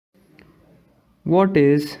What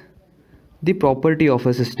is the property of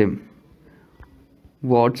a system?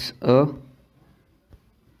 What's a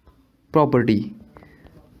property?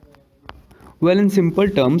 Well, in simple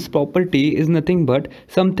terms, property is nothing but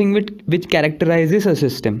something which characterizes a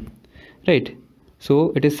system, right?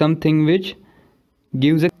 So it is something which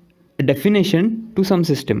gives a definition to some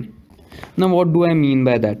system. Now, what do I mean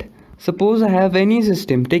by that? Suppose I have any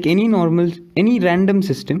system, take any random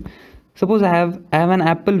system. Suppose I have an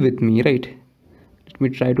apple with me, right? Let me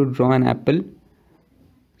try to draw an apple.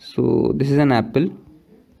 So this is an apple,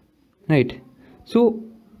 right? So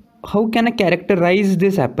how can I characterize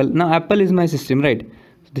this apple? Now apple is my system, right?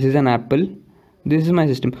 This is an apple, this is my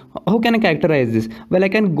system. How can I characterize this? Well, I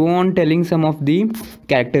can go on telling some of the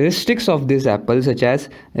characteristics of this apple, such as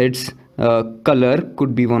its color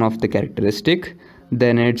could be one of the characteristic,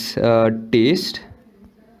 then its taste,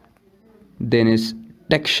 then its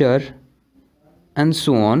texture, and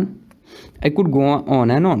so on. I could go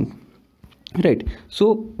on and on, right?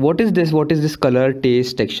 So what is this color,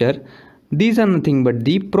 taste, texture? These are nothing but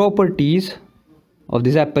the properties of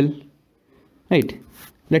this apple, right?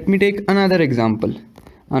 Let me take another example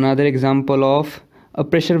of a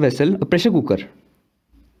pressure vessel, a pressure cooker,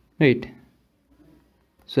 right?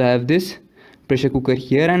 So I have this pressure cooker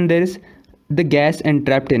here, and there is the gas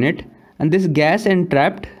entrapped in it, and this gas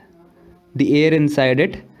entrapped, the air inside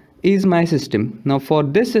it, is my system. Now for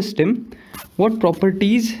this system, what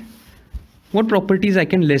properties I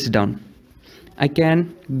can list down? I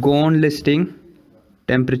can go on listing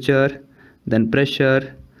temperature, then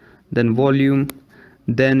pressure, then volume,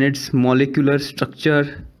 then its molecular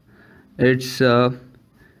structure, its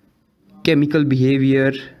chemical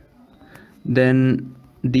behavior, then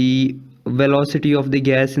the velocity of the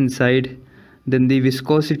gas inside, then the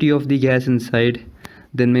viscosity of the gas inside,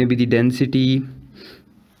 then maybe the density,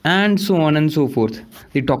 and so on and so forth,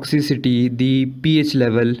 the toxicity, the pH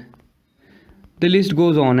level. The list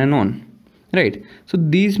goes on and on, right? So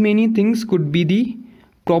these many things could be the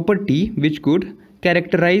property which could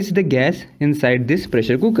characterize the gas inside this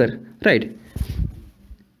pressure cooker, right?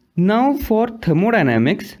 Now for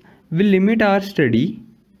thermodynamics, we'll limit our study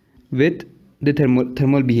with the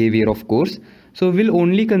thermal behavior, of course. So we'll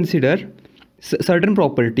only consider certain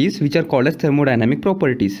properties which are called as thermodynamic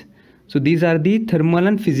properties. So these are the thermal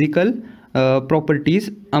and physical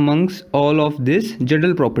properties amongst all of these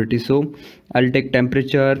general properties. So I'll take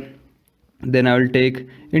temperature, then I will take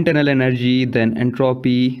internal energy, then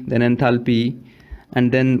entropy, then enthalpy,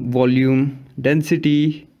 and then volume,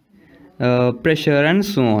 density, pressure, and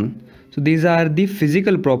so on. So these are the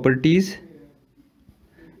physical properties,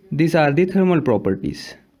 these are the thermal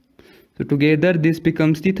properties. So together this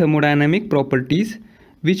becomes the thermodynamic properties,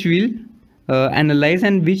 which will analyze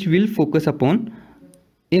and which will focus upon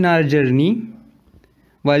in our journey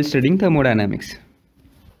while studying thermodynamics.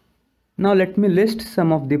 Now let me list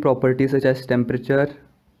some of the properties such as temperature,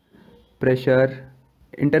 pressure,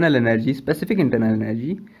 internal energy, specific internal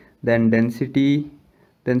energy, then density,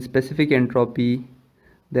 then specific entropy,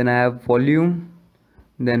 then I have volume,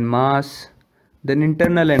 then mass, then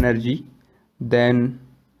internal energy, then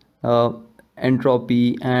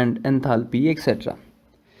entropy and enthalpy, etc.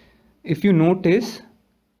 If you notice,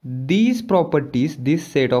 these properties, this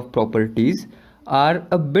set of properties are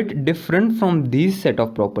a bit different from these set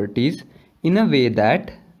of properties in a way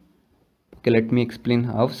that, okay, let me explain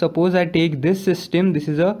how. Suppose I take this system, this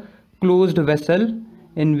is a closed vessel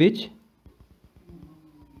in which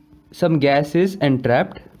some gas is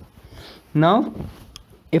entrapped. Now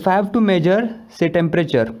if I have to measure, say,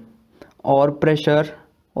 temperature or pressure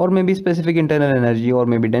or maybe specific internal energy or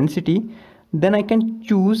maybe density, then I can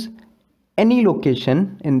choose any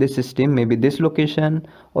location in this system, maybe this location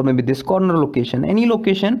or maybe this corner location, any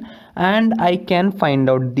location, and I can find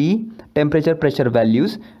out the temperature, pressure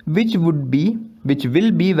values which will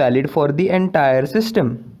be valid for the entire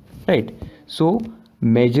system, right? So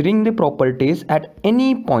measuring the properties at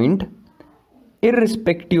any point,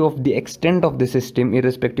 irrespective of the extent of the system,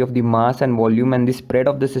 irrespective of the mass and volume and the spread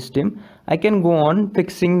of the system, I can go on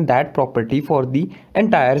fixing that property for the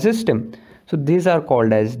entire system. So these are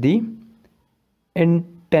called as the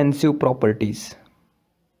intensive properties.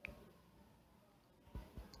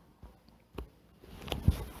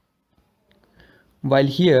 While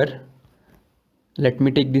here, let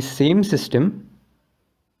me take the same system.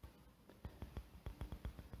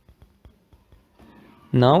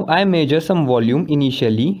 Now I measure some volume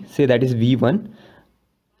initially, say that is V1,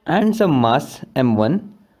 and some mass M1.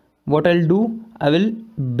 What I'll do, I will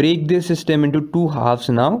break this system into two halves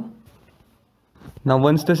now. Now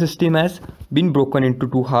once the system has been broken into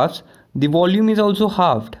two halves, the volume is also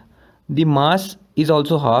halved, the mass is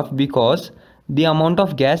also halved, because the amount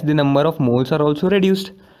of gas, the number of moles are also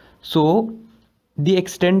reduced. So the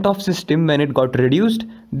extent of system, when it got reduced,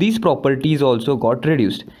 these properties also got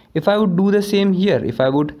reduced. If I would do the same here, if I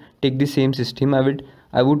would take the same system,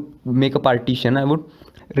 I would make a partition, I would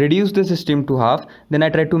reduce the system to half, then I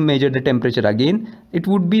try to measure the temperature again, it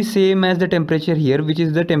would be same as the temperature here, which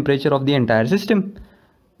is the temperature of the entire system.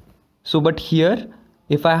 So but here,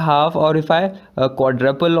 if I halve, or if I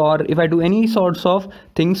quadruple, or if I do any sorts of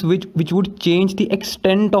things which would change the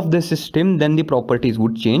extent of the system, then the properties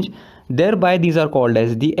would change. Thereby these are called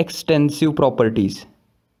as the extensive properties.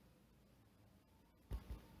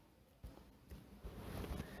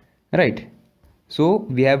 Right. So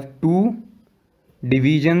we have two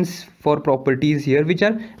divisions for properties here, which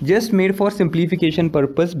are just made for simplification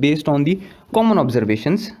purpose based on the common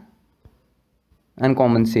observations and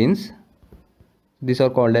common sense. These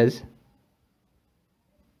are called as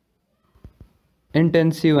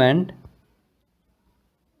intensive and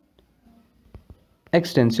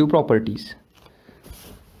extensive properties.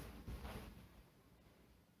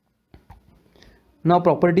 Now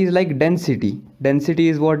properties like density. Density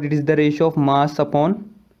is what? It is the ratio of mass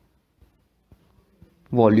upon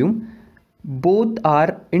volume. Both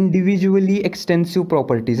are individually extensive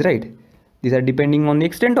properties, right? These are depending on the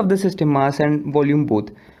extent of the system, mass and volume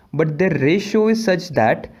both. But the ratio is such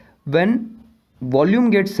that when volume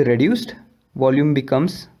gets reduced, volume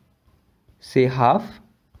becomes, say, half,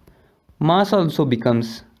 mass also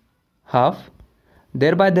becomes half.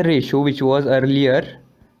 Thereby the ratio, which was earlier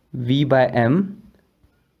V by M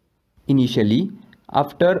initially,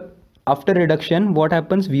 after reduction, what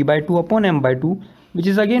happens? V by 2 upon M by 2, which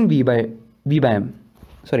is again V by M.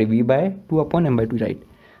 Sorry, V by 2 upon M by 2, right?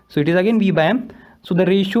 So it is again V by M. So the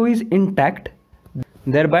ratio is intact.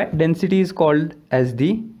 Thereby density is called as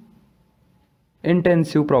the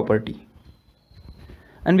intensive property,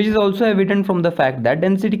 and which is also evident from the fact that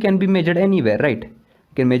density can be measured anywhere, right?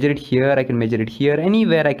 I can measure it here, I can measure it here,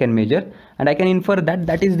 anywhere I can measure, and I can infer that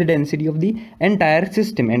that is the density of the entire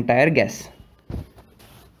system, entire gas.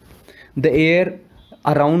 The air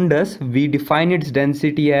around us, we define its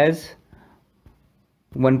density as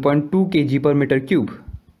 1.2 kg per meter cube.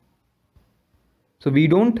 So we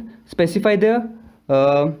don't specify the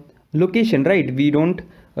location, right? We don't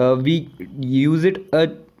we use it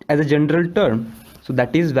as a general term. So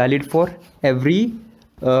that is valid for every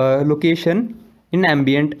location in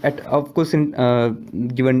ambient, at of course in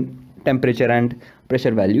given temperature and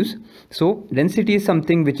pressure values. So density is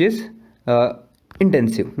something which is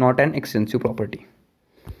intensive, not an extensive property.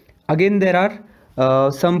 Again, there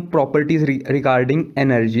are some properties regarding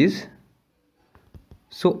energies.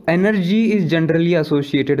 So energy is generally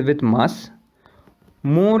associated with mass.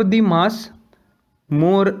 More the mass,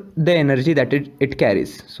 more the energy that it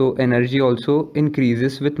carries. So energy also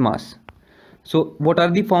increases with mass. So what are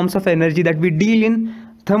the forms of energy that we deal in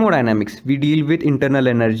thermodynamics? We deal with internal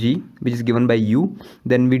energy, which is given by U.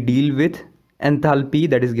 Then we deal with enthalpy,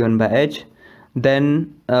 that is given by H.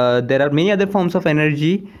 Then there are many other forms of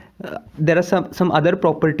energy. There are some other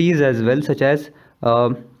properties as well, such as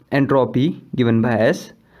entropy, given by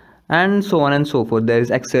S, and so on and so forth. There is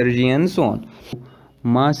exergy and so on.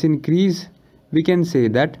 Mass increase, we can say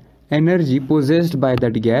that energy possessed by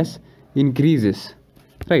that gas increases,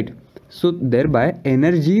 right? So thereby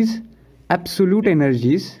energies, absolute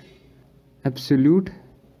energies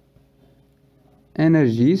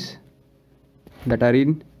that are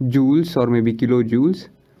in joules or maybe kilojoules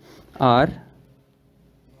are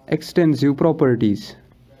extensive properties,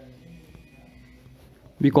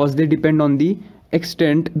 because they depend on the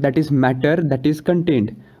extent, that is matter that is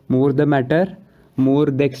contained. More the matter, more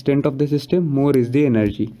the extent of the system, more is the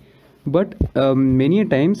energy. But many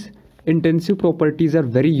times intensive properties are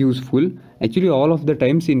very useful. Actually all of the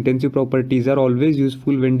times intensive properties are always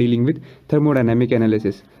useful when dealing with thermodynamic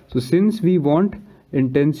analysis. So since we want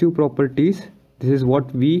intensive properties, this is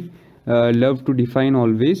what we love to define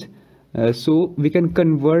always. So we can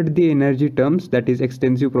convert the energy terms, that is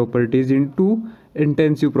extensive properties, into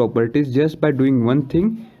intensive properties just by doing one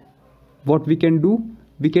thing. What we can do,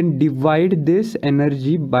 we can divide this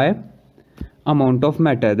energy by amount of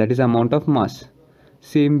matter, that is amount of mass.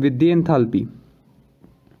 Same with the enthalpy,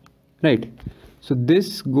 right? So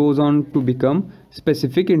this goes on to become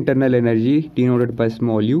specific internal energy denoted by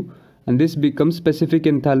small u, and this becomes specific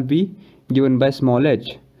enthalpy given by small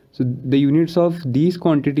h. So the units of these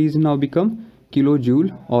quantities now become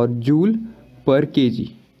kilojoule or joule per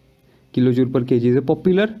kg. Kilojoule per kg is a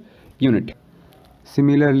popular unit.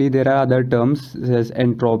 Similarly, there are other terms such as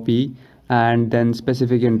entropy and then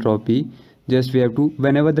specific entropy. Just we have to,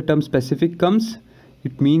 whenever the term specific comes,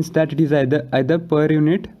 it means that it is either per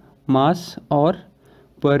unit, mass or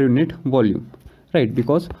per unit volume, right?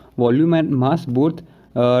 Because volume and mass both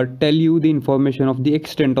tell you the information of the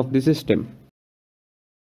extent of the system.